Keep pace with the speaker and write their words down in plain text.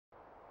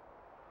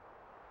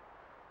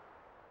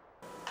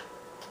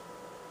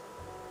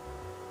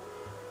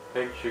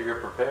Make sure you're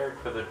prepared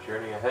for the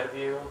journey ahead of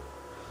you.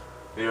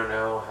 We don't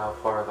know how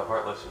far the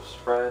Heartless have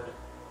spread.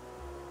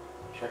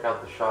 Check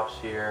out the shops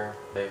here.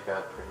 They've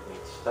got pretty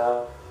neat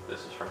stuff. This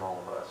is from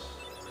all of us.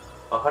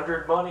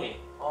 100 money!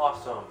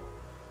 Awesome!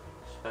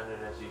 Spend it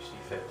as you see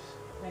fit.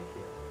 Thank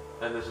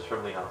you. And this is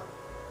from Leon.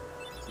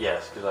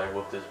 Yes, because I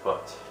whooped his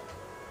butt.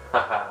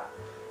 Haha.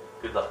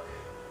 Good luck.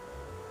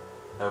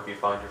 I hope you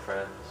find your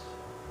friends.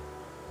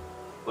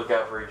 Look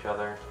out for each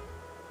other.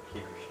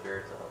 Keep your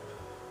spirits up.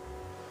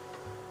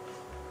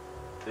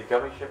 The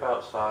gummy ship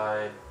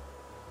outside.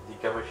 The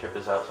gummy ship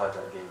is outside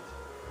that gate.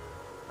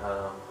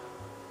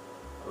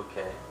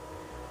 Okay.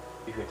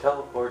 You can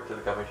teleport to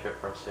the gummy ship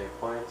from save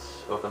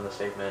points. Open the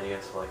save menu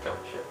and select gummy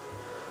ship.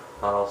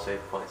 Not all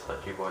save points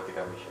let you board the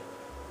gummy ship.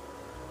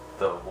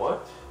 The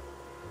what?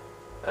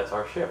 That's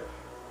our ship.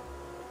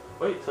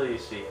 Wait till you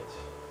see it.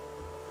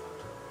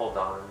 Hold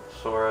on.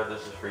 Sora,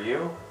 this is for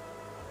you.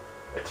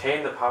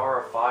 Attain the power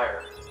of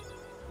fire.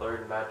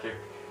 Learn magic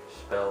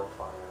spell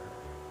fire.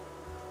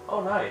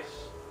 Oh,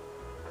 nice.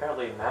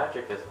 Apparently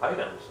magic is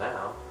items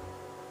now.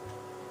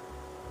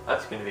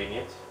 That's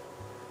convenient.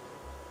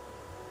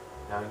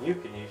 Now you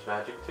can use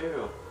magic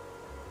too.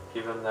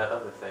 Give him that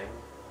other thing.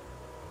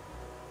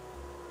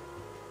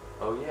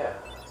 Oh yeah.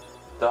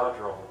 Dodge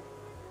roll.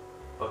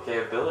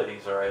 Okay,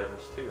 abilities are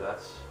items too.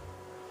 That's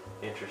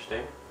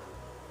interesting.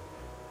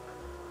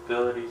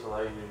 Abilities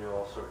allow you to do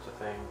all sorts of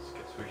things.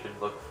 Guess we should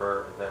look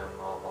for them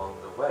along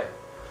the way.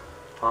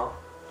 Huh?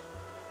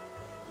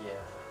 Yeah.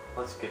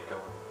 Let's get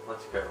going.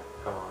 Let's go.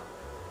 Come on.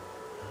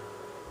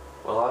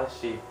 Well, I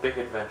see big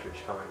adventures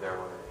coming their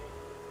way.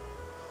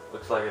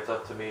 Looks like it's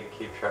up to me to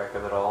keep track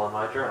of it all in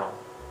my journal.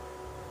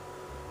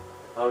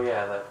 Oh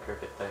yeah, that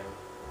cricket thing.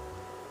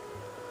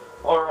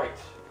 Alright,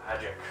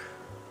 magic.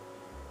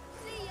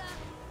 See ya.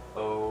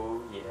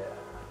 Oh yeah.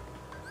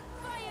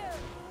 Fire.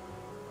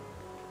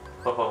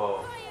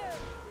 Oh, Fire.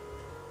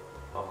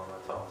 oh,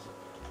 that's awesome.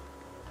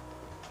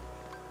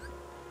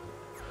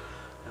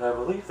 And I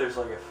believe there's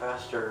like a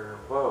faster...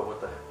 Whoa,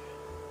 what the heck?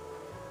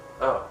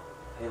 Oh,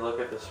 hey, look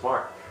at this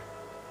mark.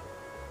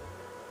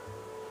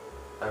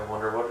 I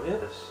wonder what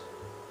it is.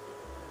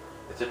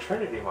 It's a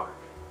Trinity mark.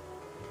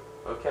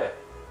 Okay.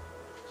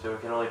 So we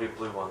can only do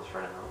blue ones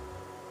for now.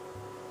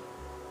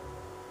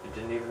 You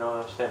didn't even know I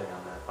was standing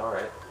on that.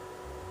 Alright.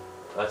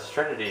 That's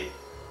Trinity.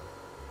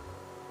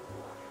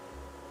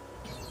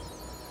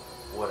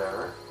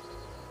 Whatever.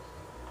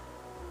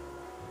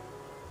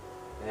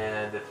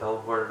 And it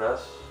teleported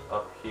us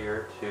up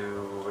here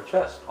to a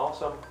chest.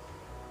 Awesome.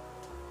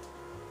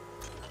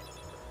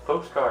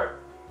 Postcard.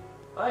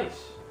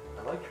 Nice.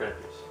 I like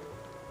Trinities.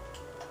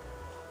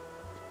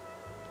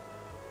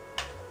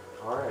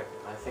 Alright,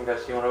 I think I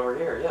see one over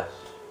here, yes.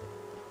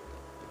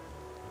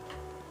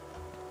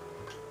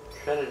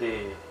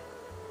 Trinity.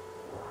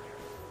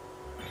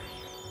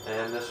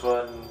 And this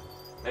one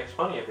makes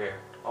money appear.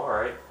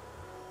 Alright.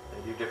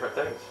 They do different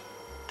things.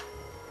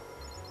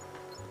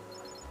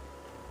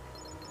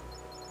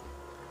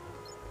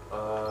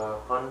 Uh,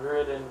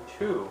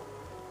 102.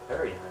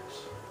 Very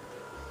nice.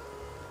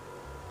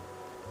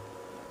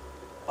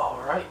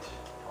 Alright.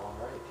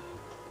 Alright.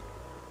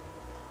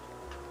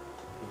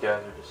 You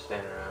guys are just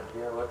standing around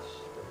here. What's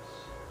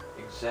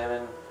this?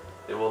 Examine.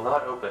 It will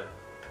not open.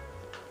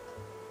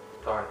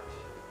 Darn it.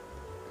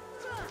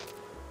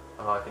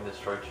 Oh, I can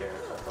destroy chairs.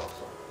 That's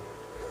awesome.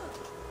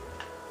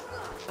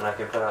 And I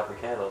can put out the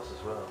candles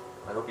as well.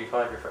 I hope you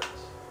find your friends.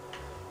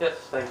 Yes,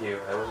 thank you.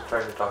 I wasn't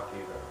trying to talk to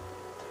you though.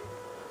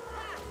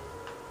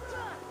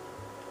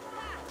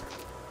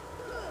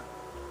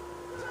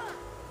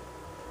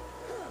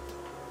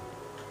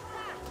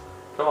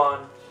 Come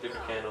on, stupid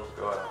candles,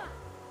 go out.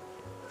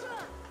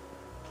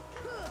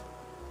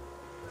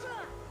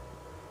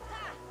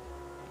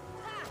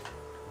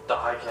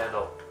 Die,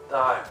 candle.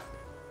 Die.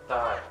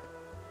 Die.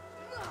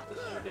 This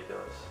is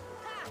ridiculous.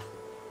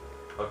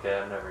 Okay,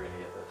 I'm never gonna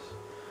get this.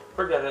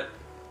 Forget it.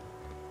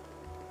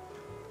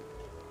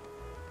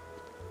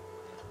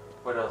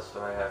 What else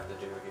do I have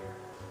to do here?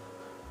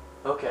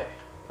 Okay,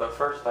 but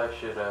first I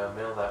should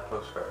mail that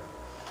postcard.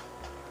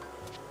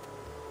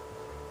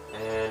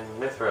 And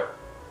Mithril.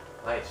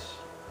 Nice.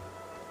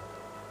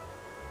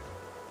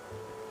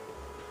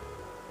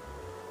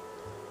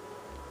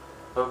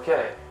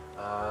 Okay,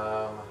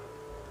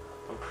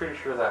 I'm pretty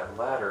sure that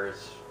ladder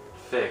is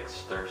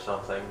fixed or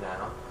something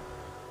now.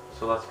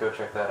 So let's go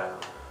check that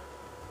out.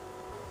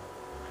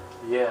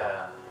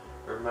 Yeah,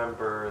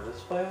 remember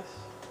this place?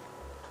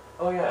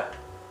 Oh yeah.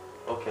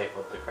 Okay,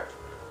 flip the crap.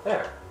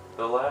 There,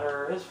 the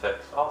ladder is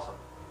fixed. Awesome.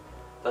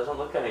 Doesn't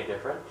look any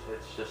different.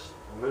 It's just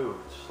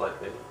moved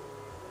slightly.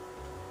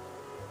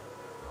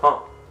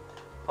 Huh.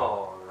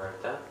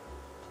 Alright then.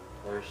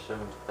 There's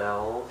some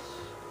bells.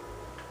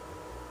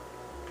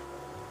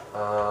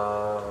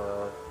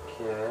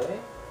 Okay.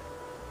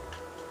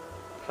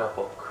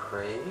 Couple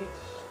crates.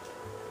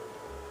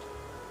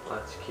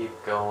 Let's keep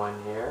going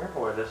here.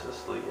 Where does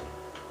this lead?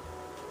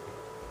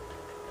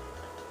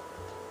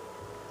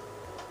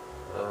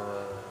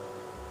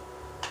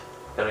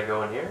 Can I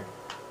go in here?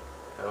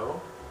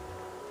 No.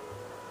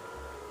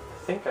 I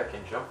think I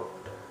can jump over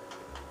there.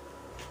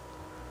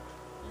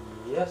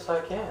 Yes,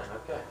 I can.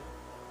 Okay.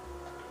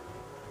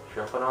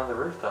 Jumping on the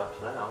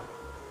rooftops now.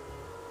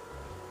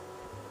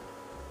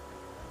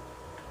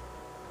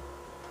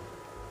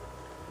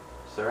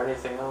 Is there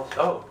anything else?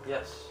 Oh,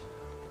 yes.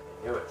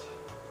 I knew it.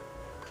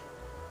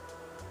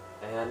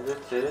 And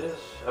it is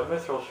a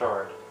mithril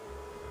shard.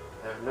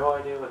 I have no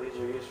idea what these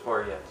are used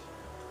for yet.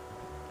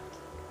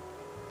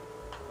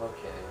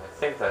 Okay, I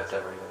think that's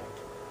everything.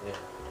 Yeah.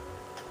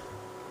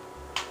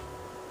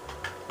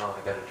 Oh,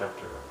 I gotta jump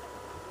through it.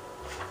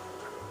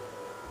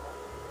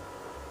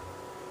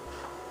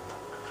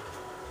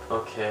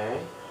 Okay.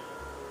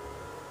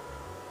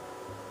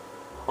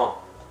 Huh.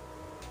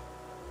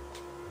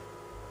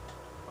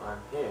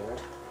 I'm here.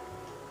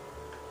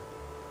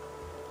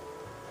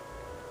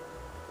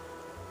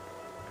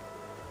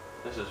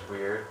 This is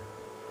weird.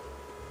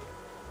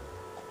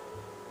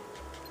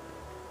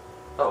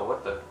 Oh,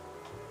 what the?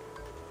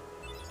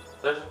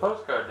 There's a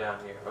postcard down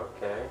here.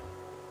 Okay.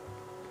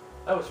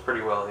 That was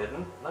pretty well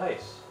hidden.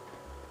 Nice.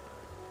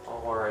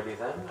 Alrighty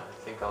then. I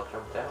think I'll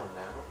jump down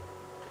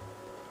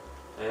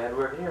now. And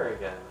we're here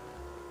again.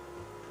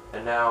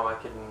 And now I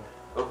can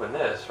open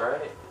this,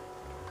 right?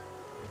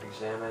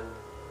 Examine.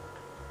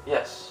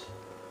 Yes.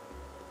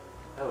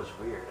 That was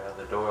weird. How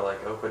the door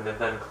like opened and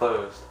then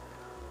closed.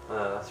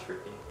 That's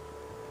freaky.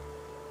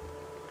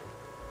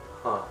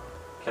 Huh.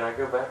 Can I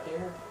go back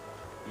here?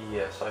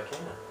 Yes, I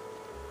can.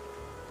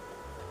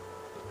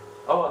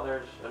 Oh, and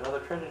there's another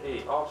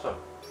trinity. Awesome.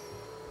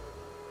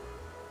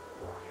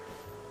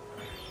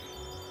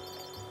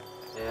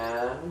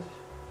 And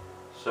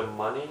some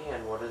money,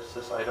 and what is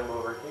this item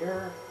over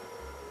here?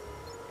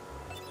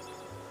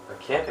 A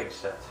camping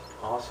set.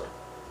 Awesome.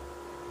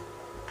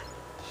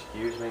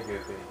 Excuse me,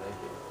 Goofy.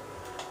 Thank you.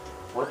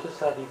 What does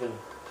that even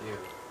do?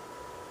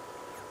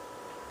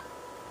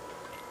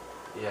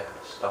 Yeah,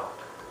 stock.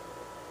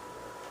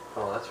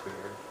 Oh, that's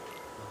weird.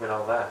 Look at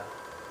all that.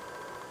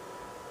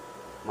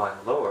 My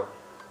lord.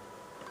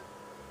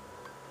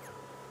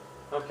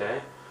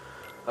 Okay.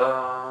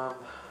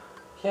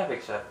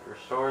 Camping set.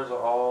 Restores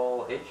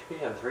all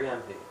HP and 3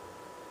 MP.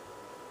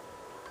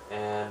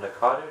 And a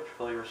cottage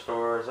fully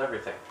restores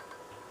everything.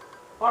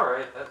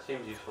 Alright, that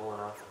seems useful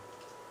enough.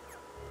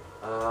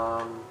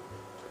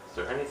 Is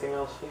there anything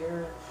else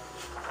here?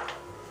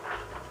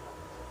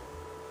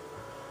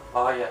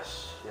 Ah,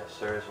 yes. Yes,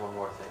 there is one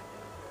more thing.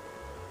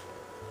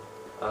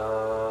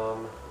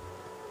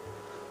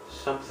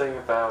 Something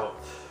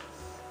about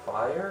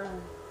fire?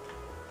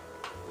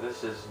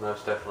 This is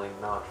most definitely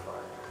not fire.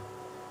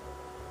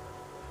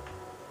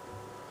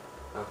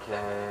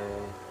 Okay.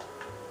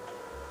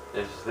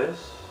 Is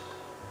this?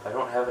 I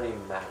don't have any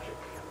magic.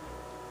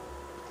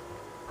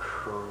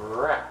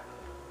 Crap.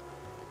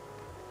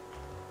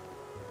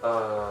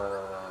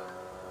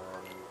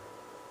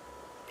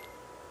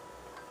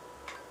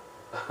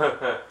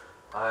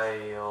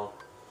 I'll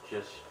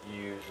just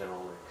use an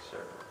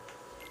elixir.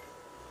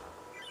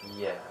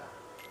 Yeah.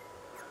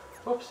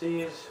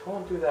 Whoopsies,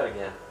 won't do that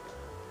again.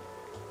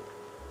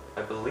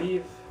 I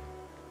believe...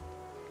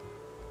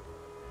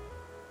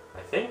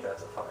 I think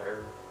that's a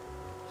fire...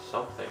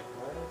 something,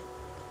 right?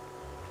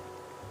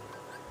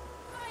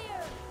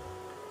 Fire!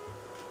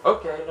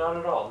 Okay, not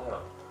at all,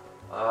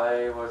 no.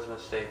 I was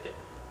mistaken.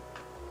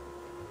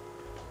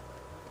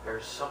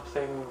 There's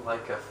something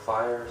like a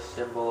fire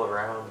symbol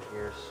around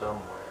here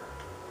somewhere.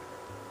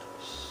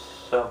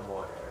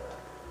 Somewhere.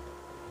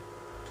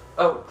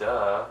 Oh,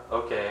 duh.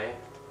 Okay.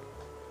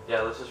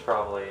 Yeah, this is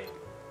probably...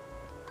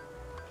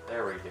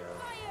 There we go.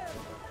 Fire!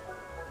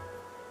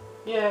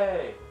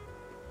 Yay!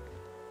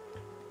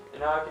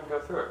 And now I can go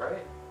through it,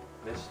 right?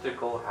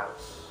 Mystical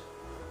house.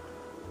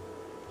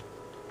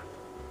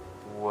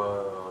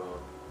 Whoa.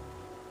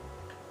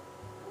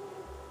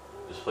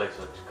 This place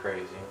looks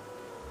crazy.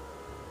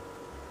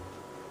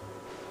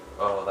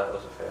 Oh, that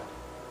was a fail.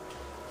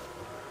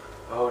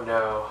 Oh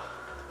no.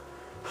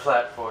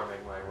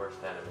 Platforming, my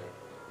worst enemy.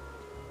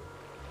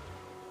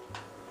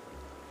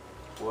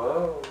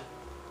 Whoa.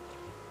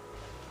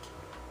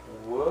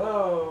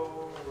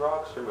 Whoa.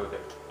 Rocks are moving.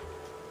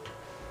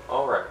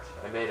 Alright,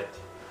 I made it.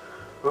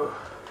 Whew,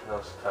 that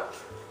was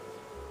tough.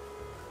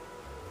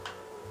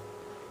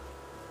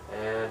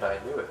 And I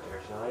knew it,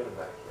 there's an item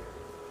back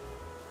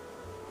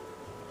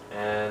here.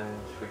 And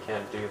we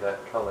can't do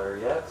that color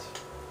yet.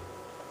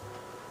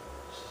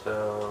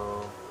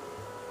 So...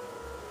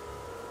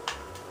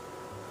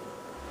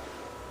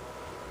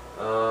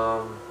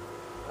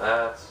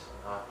 that's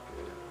not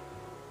good.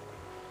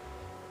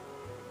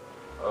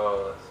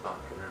 Oh, that's not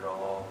good at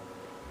all.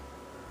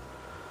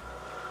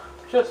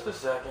 Just a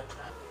second.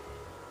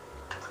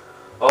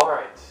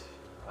 Alright.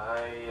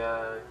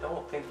 I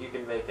don't think you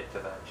can make it to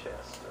that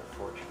chest,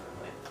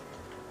 unfortunately.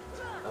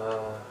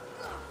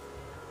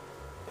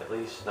 At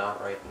least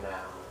not right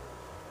now.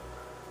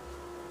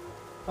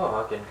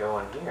 Oh, I can go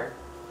in here.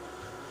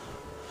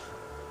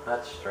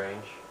 That's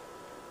strange.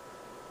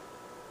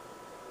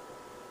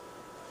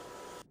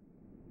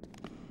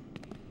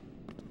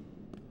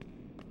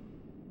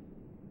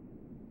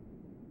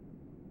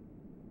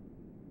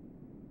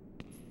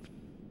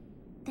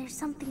 There's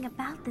something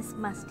about this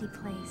musty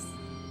place.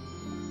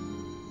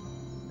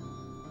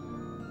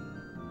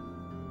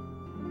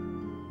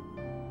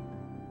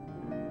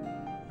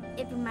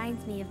 It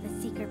reminds me of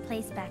the secret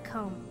place back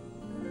home,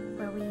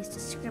 where we used to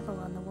scribble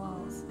on the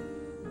walls.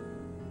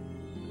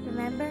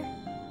 Remember?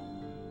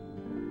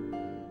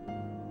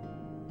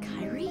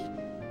 Kyrie?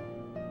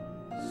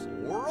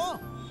 Sora?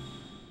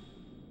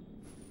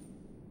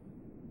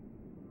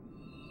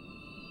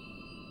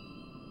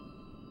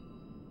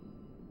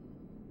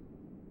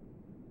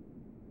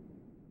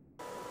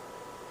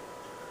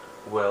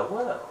 Well,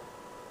 well.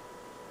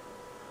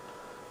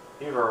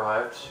 You've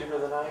arrived sooner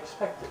than I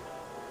expected.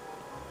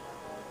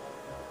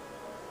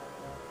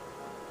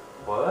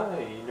 What?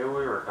 You knew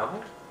we were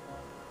coming?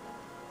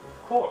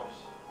 Of course.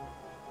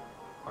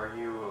 Are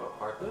you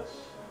heartless?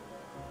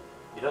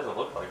 He doesn't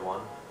look like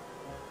one.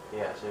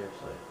 Yeah,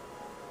 seriously.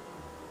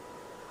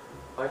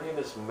 My name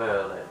is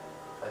Merlin.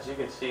 As you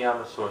can see,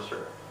 I'm a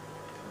sorcerer.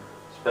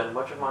 Spend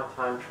much of my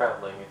time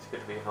traveling. It's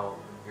good to be home.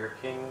 Your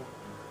king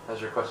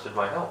has requested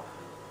my help.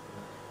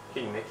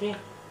 King Mickey?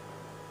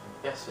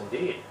 Yes,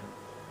 indeed.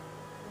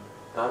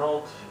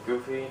 Donald,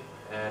 Goofy,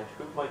 and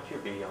who might you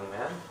be, young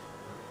man?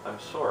 I'm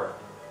Sora.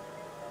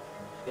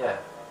 Yeah.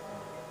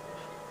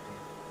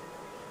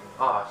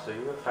 Ah, so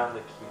you have found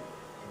the key.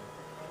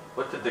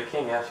 What did the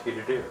king ask you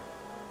to do?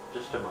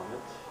 Just a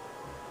moment.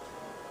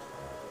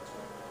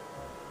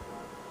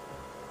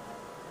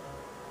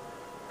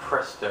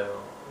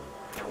 Presto.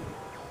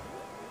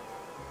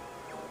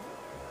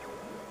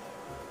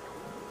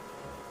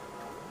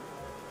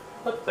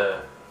 What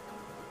the?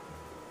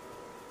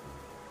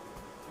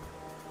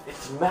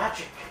 It's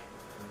magic!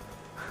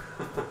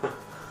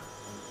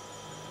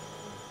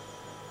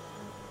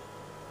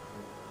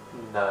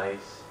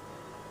 Nice.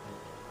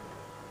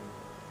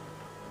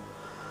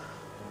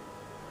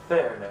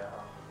 There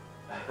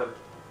now.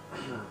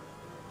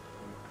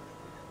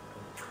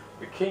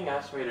 Your king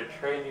asked me to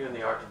train you in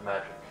the art of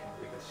magic.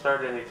 You can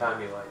start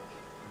anytime you like.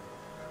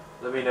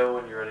 Let me know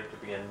when you're ready to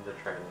begin the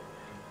training.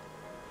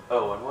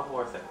 Oh, and one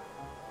more thing.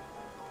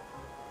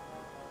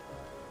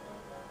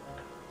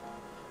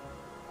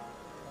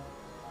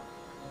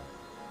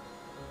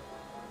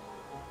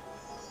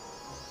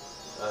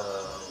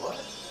 What?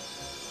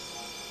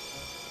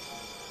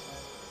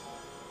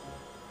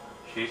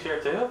 She's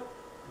here too?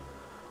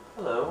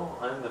 Hello,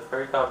 I'm the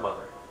fairy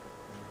godmother.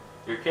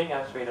 Your king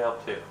asked me to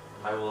help too.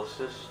 I will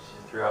assist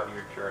throughout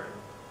your journey.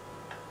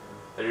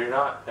 I do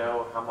not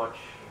know how much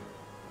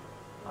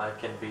I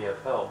can be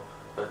of help,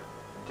 but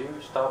do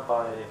stop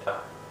by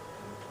anytime.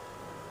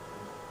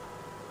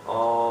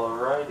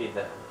 Alrighty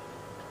then.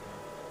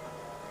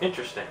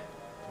 Interesting.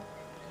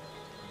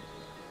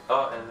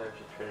 Oh, and there's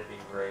a trinity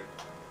right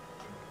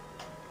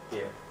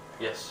here.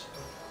 Yes.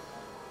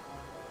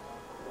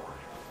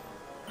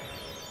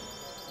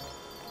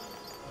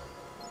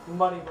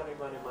 Money, money,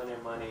 money, money,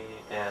 money,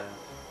 and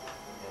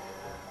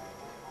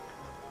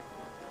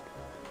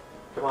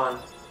come on,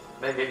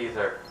 make it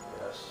ether.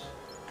 Yes.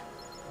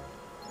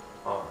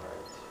 Alright.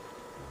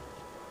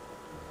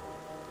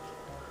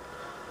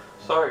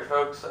 Sorry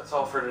folks, that's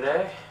all for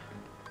today.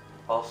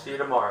 I'll see you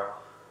tomorrow.